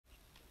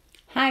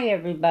Hi,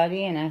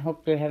 everybody, and I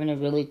hope you're having a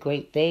really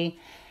great day.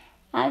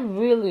 I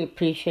really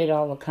appreciate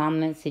all the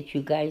comments that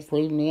you guys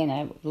leave me, and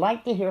I would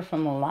like to hear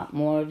from a lot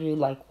more of you.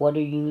 Like, what are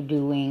you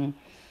doing?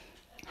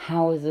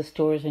 How is the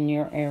stores in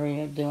your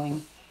area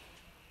doing?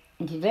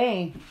 And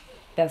today,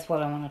 that's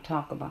what I want to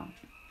talk about.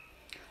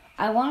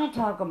 I want to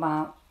talk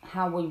about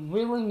how we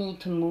really need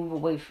to move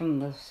away from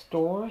the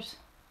stores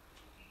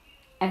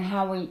and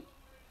how we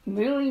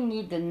really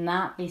need to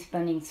not be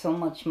spending so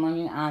much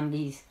money on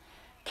these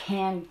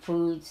canned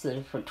foods that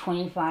are for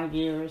 25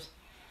 years.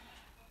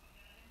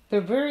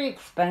 They're very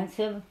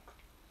expensive,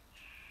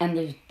 and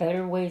there's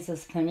better ways of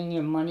spending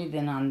your money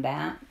than on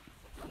that.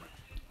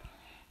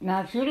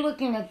 Now, if you're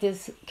looking at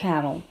this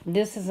cattle,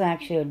 this is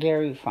actually a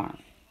dairy farm.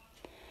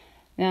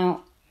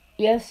 Now,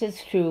 yes,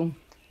 it's true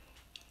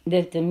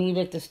that the meat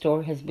at the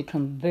store has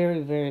become very,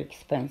 very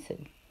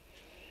expensive.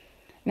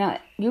 Now,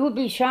 you would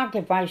be shocked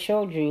if I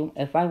showed you,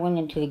 if I went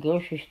into the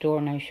grocery store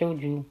and I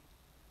showed you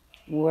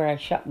where I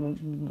shop,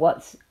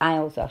 what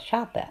aisles I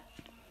shop at,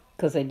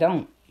 because I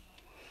don't.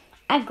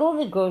 I go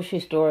to the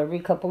grocery store every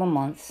couple of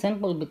months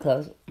simply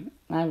because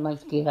I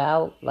like to get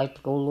out, like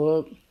to go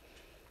look.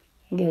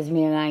 It gives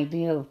me an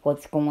idea of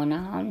what's going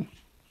on.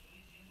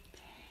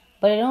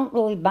 But I don't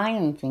really buy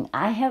anything.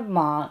 I have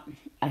bought,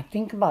 I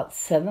think about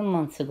 7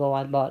 months ago,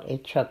 I bought a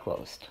chuck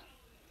roast.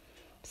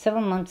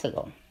 7 months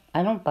ago.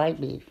 I don't buy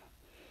beef.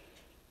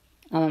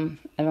 I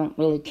don't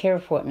really care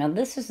for it. Now,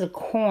 this is the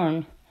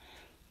corn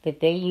that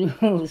they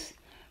use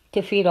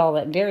to feed all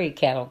that dairy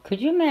cattle.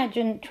 Could you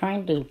imagine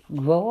trying to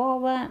grow all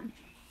that?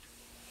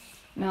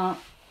 Now,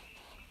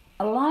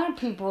 a lot of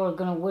people are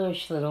going to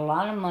wish that a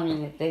lot of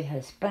money that they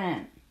have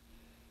spent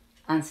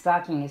on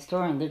stocking the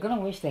store, and they're going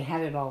to wish they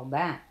had it all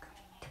back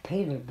to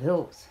pay their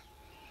bills.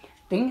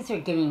 Things are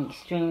getting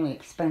extremely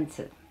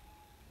expensive.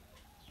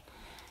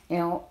 You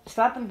know,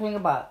 stop and think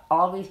about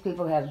all these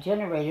people have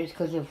generators,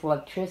 because if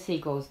electricity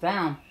goes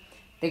down,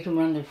 they can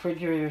run the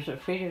refrigerators or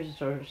freezers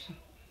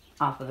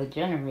off of the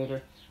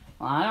generator.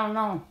 Well, I don't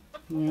know.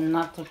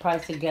 Not the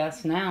price of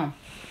gas now.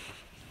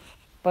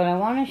 But I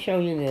want to show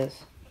you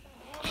this.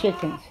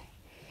 Chickens.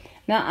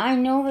 Now, I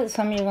know that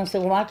some of you are going to say,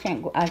 well,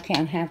 I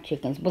can't have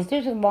chickens. But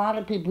there's a lot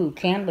of people who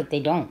can, but they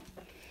don't.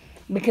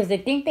 Because they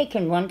think they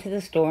can run to the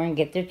store and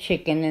get their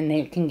chicken, and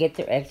they can get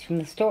their eggs from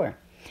the store.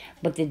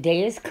 But the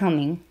day is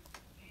coming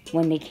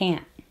when they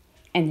can't.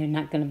 And they're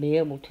not going to be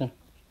able to.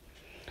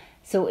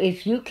 So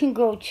if you can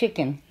grow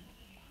chicken,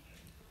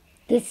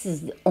 this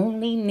is the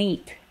only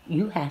meat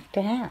you have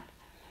to have.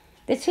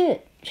 That's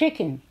it.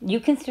 Chicken. You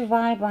can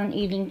survive on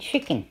eating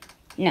chicken.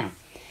 Now,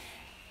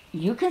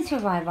 you can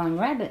survive on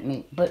rabbit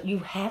meat, but you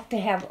have to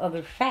have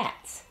other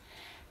fats,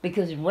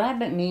 because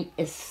rabbit meat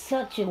is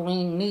such a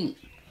lean meat.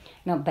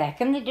 Now,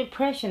 back in the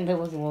Depression, there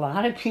was a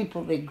lot of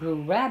people that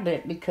grew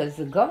rabbit because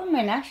the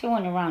government actually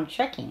went around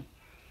checking.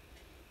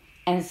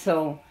 And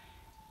so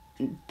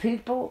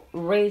people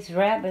raised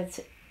rabbits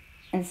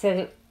and said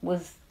it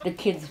was the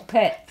kids'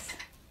 pets.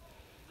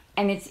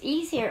 And it's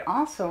easier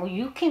also.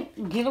 You can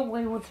get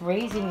away with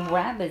raising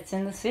rabbits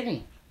in the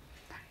city.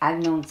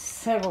 I've known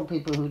several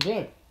people who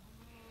did.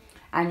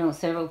 I know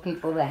several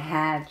people that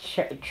had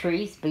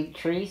trees, big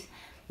trees.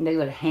 They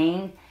would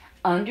hang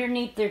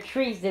underneath their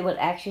trees. They would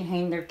actually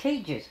hang their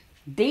cages.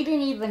 They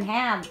didn't even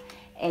have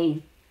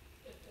a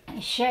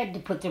shed to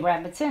put the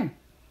rabbits in.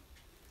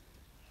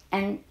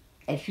 And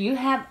if you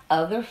have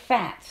other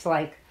fats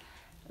like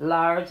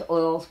lards,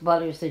 oils,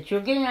 butters that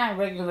you're getting on a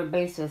regular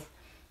basis,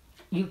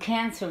 you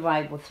can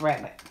survive with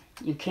rabbit.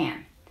 You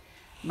can.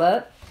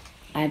 But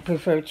I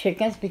prefer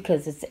chickens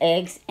because it's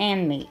eggs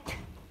and meat.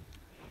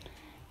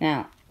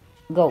 Now,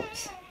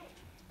 goats.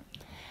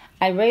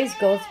 I raise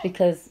goats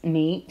because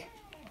meat.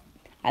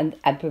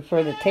 I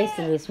prefer the taste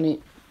of this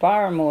meat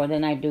far more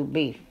than I do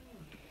beef.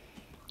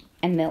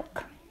 And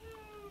milk.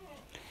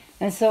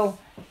 And so,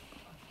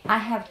 I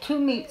have 2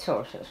 meat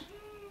sources.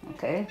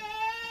 Okay?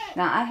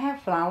 Now, I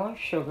have flour,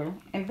 sugar,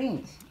 and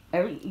beans.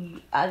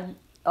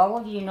 All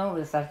of you know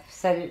this. I've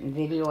said it in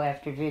video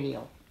after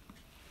video.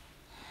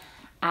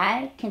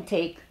 I can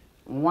take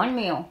one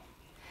meal,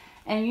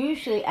 and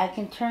usually I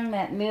can turn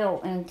that meal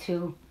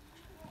into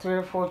 3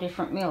 or 4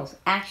 different meals.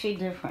 Actually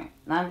different.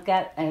 I'm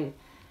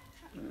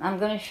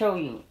going to show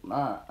you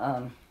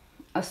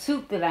a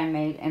soup that I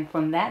made, and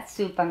from that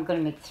soup I'm going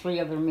to make 3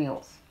 other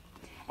meals.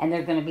 And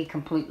they're going to be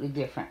completely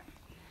different.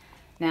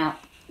 Now,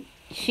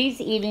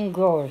 she's eating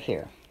grower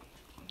here.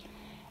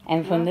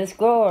 And from this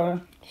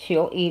grower,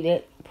 she'll eat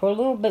it for a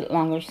little bit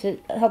longer. So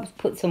it helps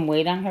put some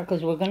weight on her,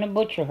 because we're going to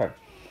butcher her.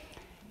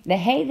 The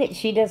hay that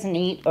she doesn't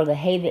eat, or the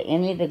hay that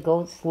any of the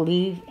goats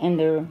leave in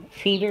their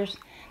feeders,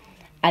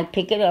 I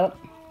pick it up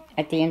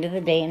at the end of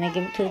the day and I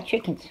give it to the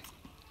chickens.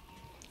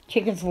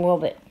 Chickens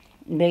love it.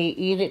 They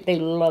eat it. They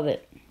love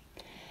it.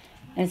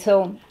 And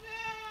so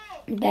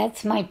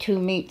that's my 2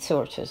 meat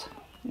sources.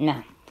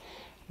 Now,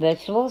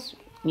 vegetables,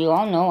 you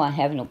all know I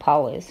have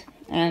nopales.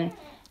 And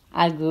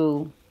I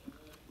grew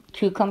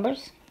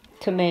cucumbers,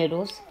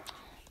 tomatoes,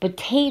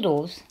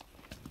 potatoes,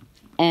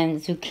 and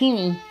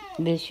zucchini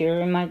this year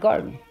in my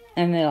garden.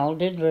 And they all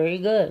did very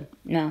good.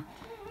 Now,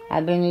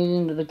 I've been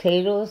eating the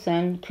potatoes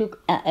and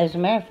as a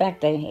matter of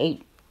fact, I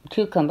ate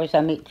cucumbers.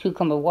 I make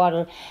cucumber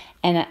water,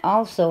 and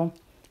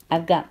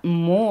I've got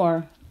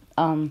more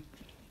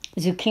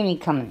zucchini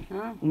coming.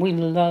 Oh. We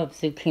love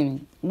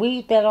zucchini. We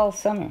eat that all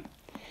summer.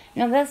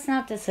 Now that's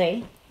not to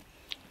say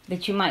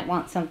that you might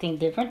want something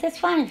different. That's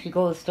fine if you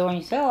go to the store and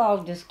you say, "Oh,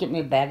 I'll just get me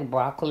a bag of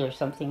broccoli or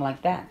something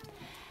like that."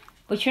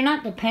 But you're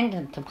not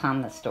dependent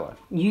upon the store.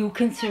 You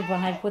can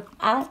survive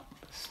without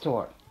the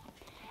store,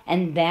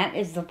 and that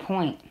is the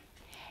point.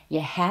 You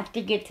have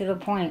to get to the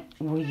point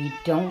where you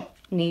don't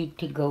need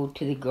to go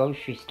to the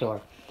grocery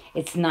store.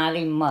 It's not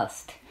a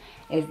must.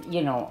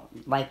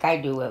 Like I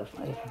do. If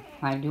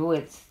I do,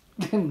 it's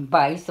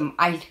buy some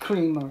ice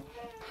cream or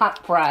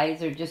hot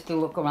fries or just to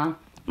look around.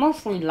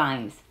 Mostly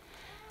limes.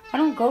 I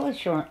don't go to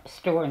the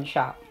store and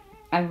shop.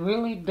 I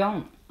really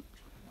don't.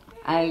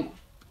 I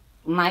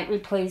might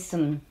replace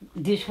some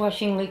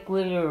dishwashing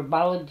liquid or a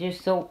bottle of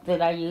dish soap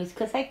that I use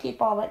because I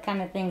keep all that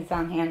kind of things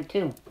on hand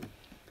too.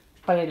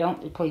 But I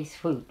don't replace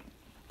food.